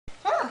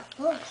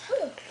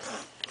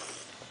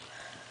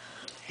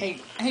Hey,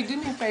 do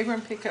me a favor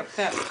and pick up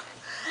that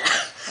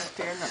right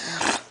there.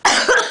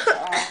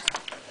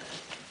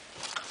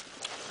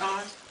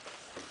 Oz.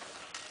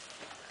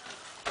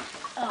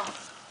 Oh.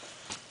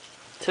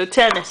 So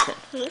Tennyson,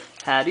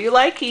 how do you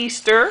like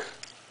Easter?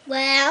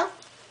 Well,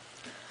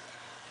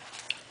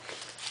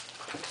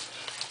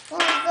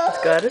 He's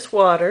got his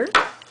water.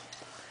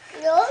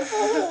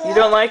 You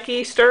don't like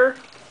Easter?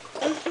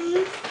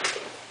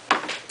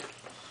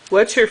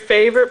 What's your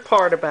favorite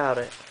part about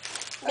it?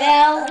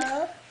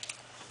 well,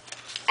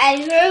 I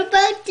heard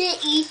about the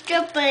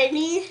Easter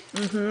Bunny,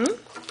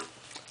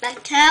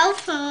 like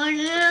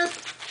California,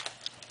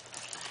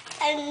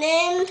 and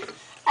then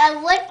I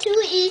went to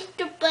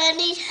Easter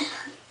Bunny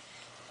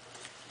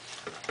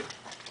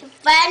to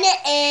find an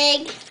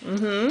egg,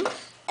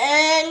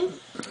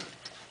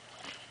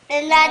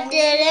 and I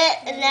did it,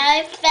 and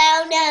I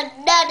found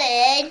another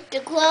egg, the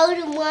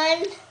golden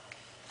one.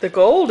 The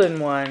golden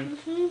one.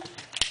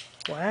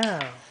 Wow.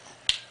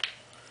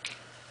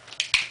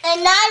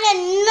 And I had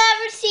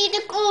never seen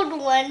the golden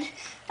one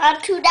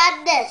until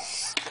that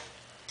this.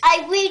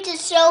 I reached it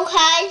so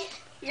high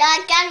that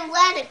I got a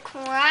lot of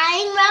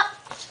crying out,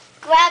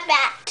 grab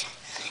that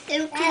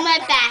into my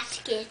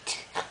basket.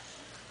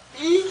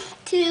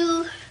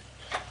 Into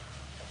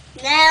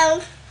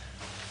now.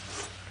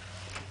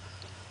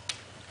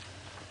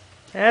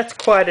 That's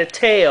quite a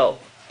tale.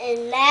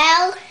 And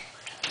now,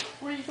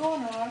 Where you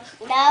going, Oz?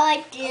 now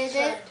I did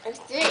it.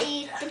 The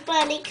Easter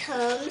Bunny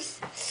comes.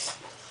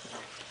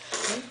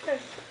 Okay.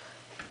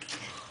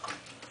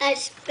 I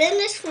spin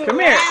this around. Come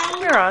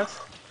here, Oz.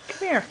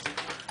 Come here.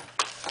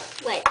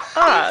 Wait.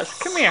 Oz,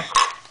 come here.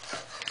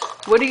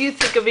 What do you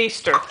think of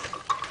Easter? I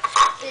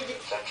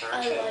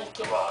like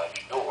it.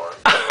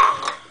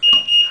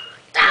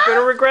 You're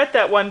gonna regret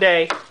that one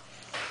day.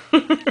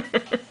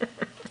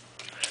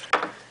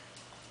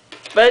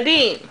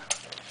 Vadim,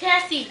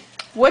 Cassie.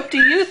 what do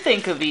you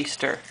think of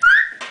Easter?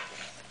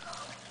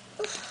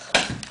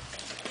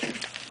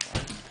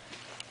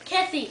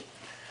 Cassie.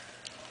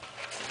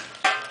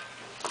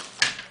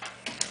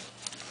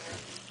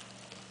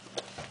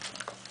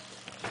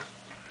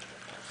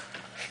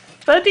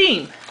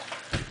 Vadim,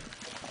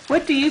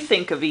 what do you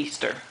think of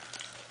Easter?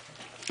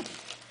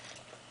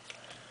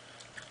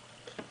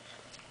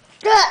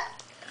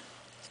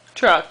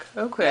 Truck,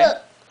 okay.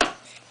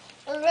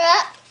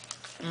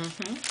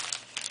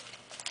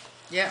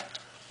 Yeah.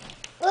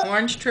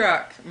 Orange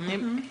truck.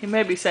 He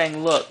may be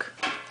saying look.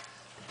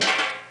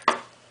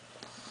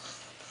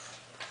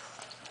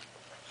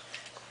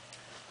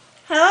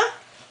 Huh?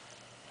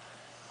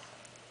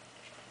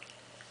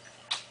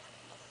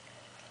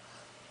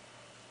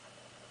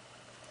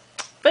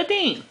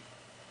 Vadim,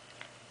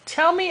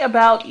 tell me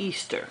about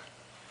Easter.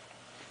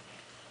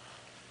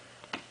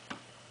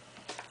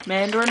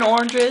 Mandarin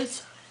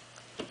oranges?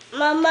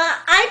 Mama,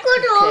 I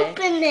could Okay.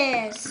 open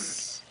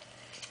this.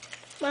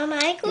 Mama,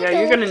 I could Yeah,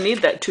 you're gonna need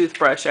that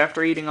toothbrush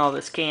after eating all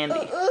this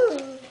candy.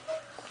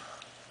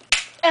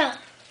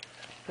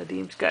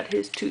 Vadim's got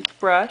his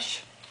toothbrush.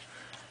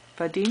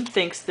 Vadim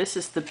thinks this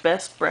is the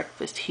best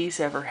breakfast he's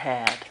ever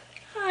had.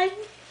 I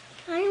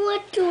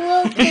want to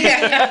open it.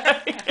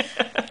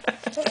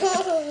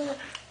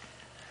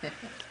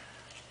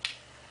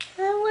 I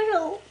want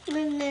to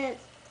open it.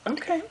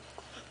 Okay,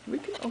 we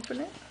can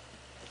open it.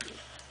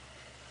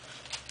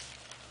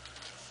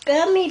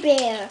 Gummy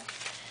bear.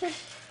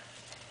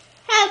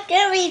 How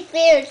gummy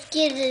bears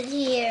get in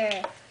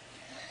here?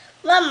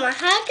 Mama,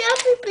 how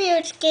gummy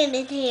bears get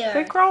in They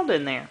here? crawled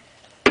in there.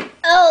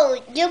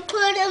 Oh, you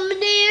put them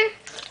there?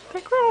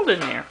 They crawled in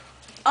there.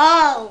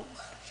 Oh.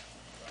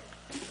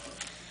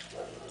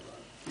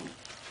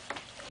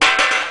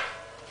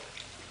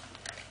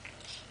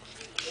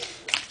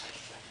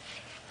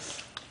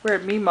 We're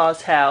at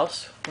Mima's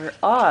house, where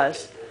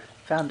Oz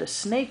found a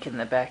snake in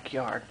the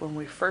backyard when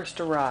we first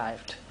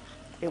arrived.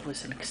 It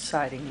was an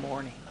exciting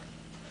morning.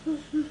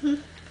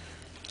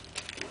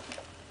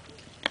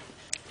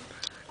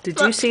 Did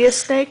you see a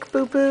snake,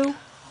 Boo Boo?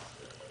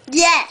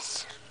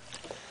 Yes.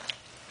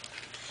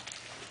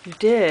 You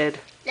did.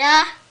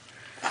 Yeah.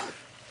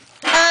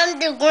 On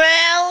the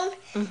ground,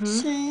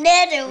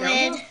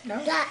 slithering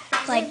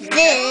like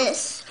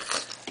this.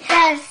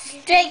 Has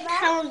straight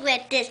comes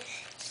with this.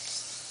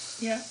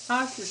 Yeah,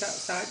 Oz is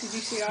outside. Did you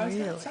see Oz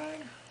Really? outside?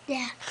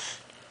 Yeah.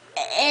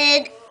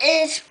 And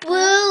it's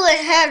blue. It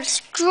has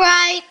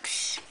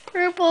stripes,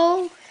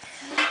 purple.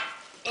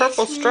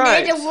 Purple it's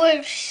stripes. Little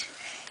words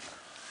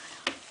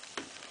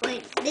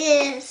like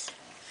this.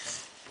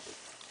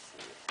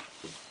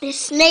 The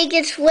snake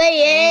is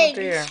laying eggs.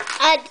 dear.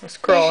 at It's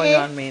crawling the-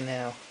 on me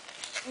now.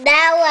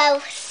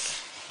 Now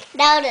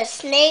the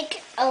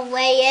snake will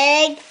lay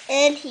egg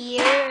in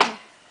here.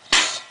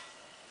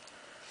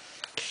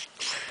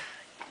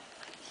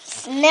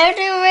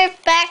 Snather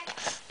it back.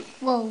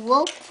 We'll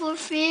look for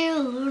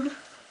food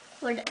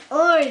for the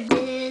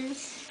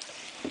oranges.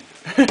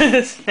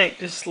 The snake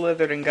just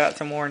slithered and got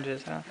some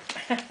oranges, huh?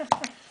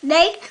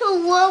 They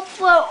could look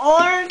for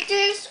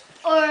oranges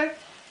or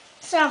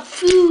some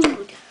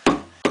food.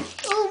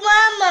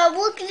 Oh, Mama,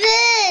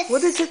 this.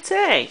 What does it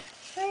say?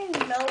 I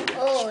don't know.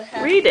 Oh.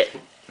 Read it.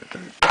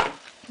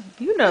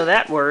 You know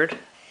that word.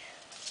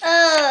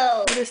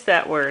 Oh. What is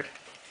that word?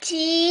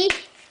 TENNYSON.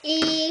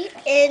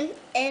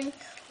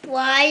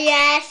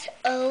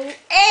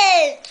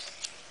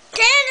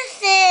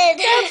 Tennyson.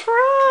 That's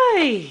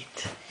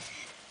right.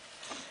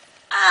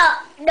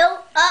 Oh, no.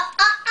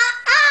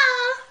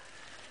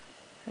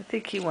 I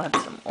think he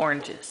wants some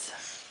oranges.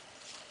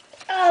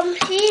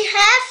 He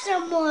has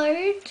some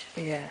words.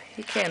 Yeah,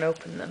 he can't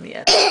open them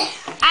yet.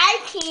 I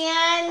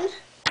can.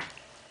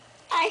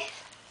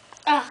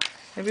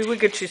 Maybe we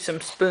get you some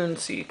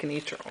spoons so you can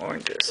eat your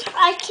oranges.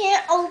 I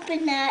can't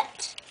open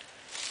that.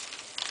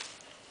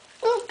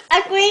 Look,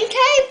 a green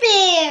teddy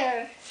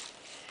bear.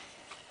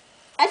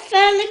 I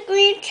found a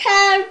green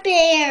teddy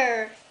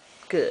bear.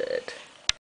 Good.